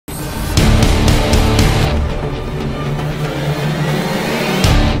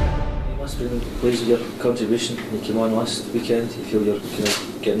pleased with your contribution? You came on last weekend. You feel you're kind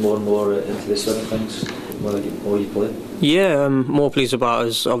of getting more and more into the swing of things, the more you play? Yeah, more pleased about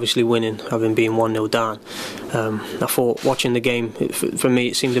us obviously winning, having been 1-0 down. I thought watching the game, for me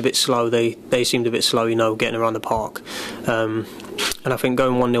it seemed a bit slow. They seemed a bit slow, you know, getting around the park. And I think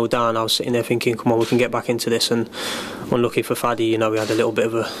going 1-0 down, I was sitting there thinking, come on, we can get back into this. And unlucky for Faddy, you know, he had a little bit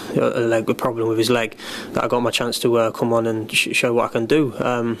of a problem with his leg, that I got my chance to come on and show what I can do.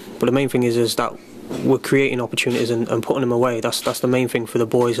 But the main thing is that we're creating opportunities and putting them away. That's the main thing for the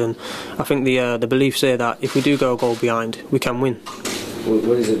boys, and I think the belief's there that if we do go a goal behind, we can win.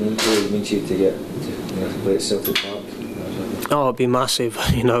 What does it mean to you to get to play at Celtic Park? Oh, it'd be massive.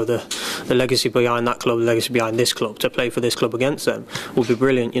 You know, the legacy behind that club, the legacy behind this club, to play for this club against them would be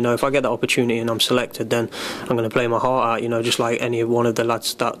brilliant. You know, if I get that opportunity and I'm selected, then I'm going to play my heart out. You know, just like any one of the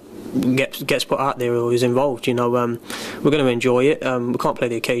lads that gets put out there or is involved. You know, we're going to enjoy it. We can't play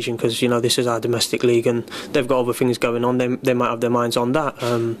the occasion because, you know, this is our domestic league and they've got other things going on. They might have their minds on that.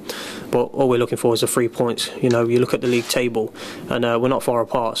 But all we're looking for is the 3 points. You know, you look at the league table and we're not far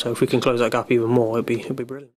apart. So if we can close that gap even more, it'd be brilliant.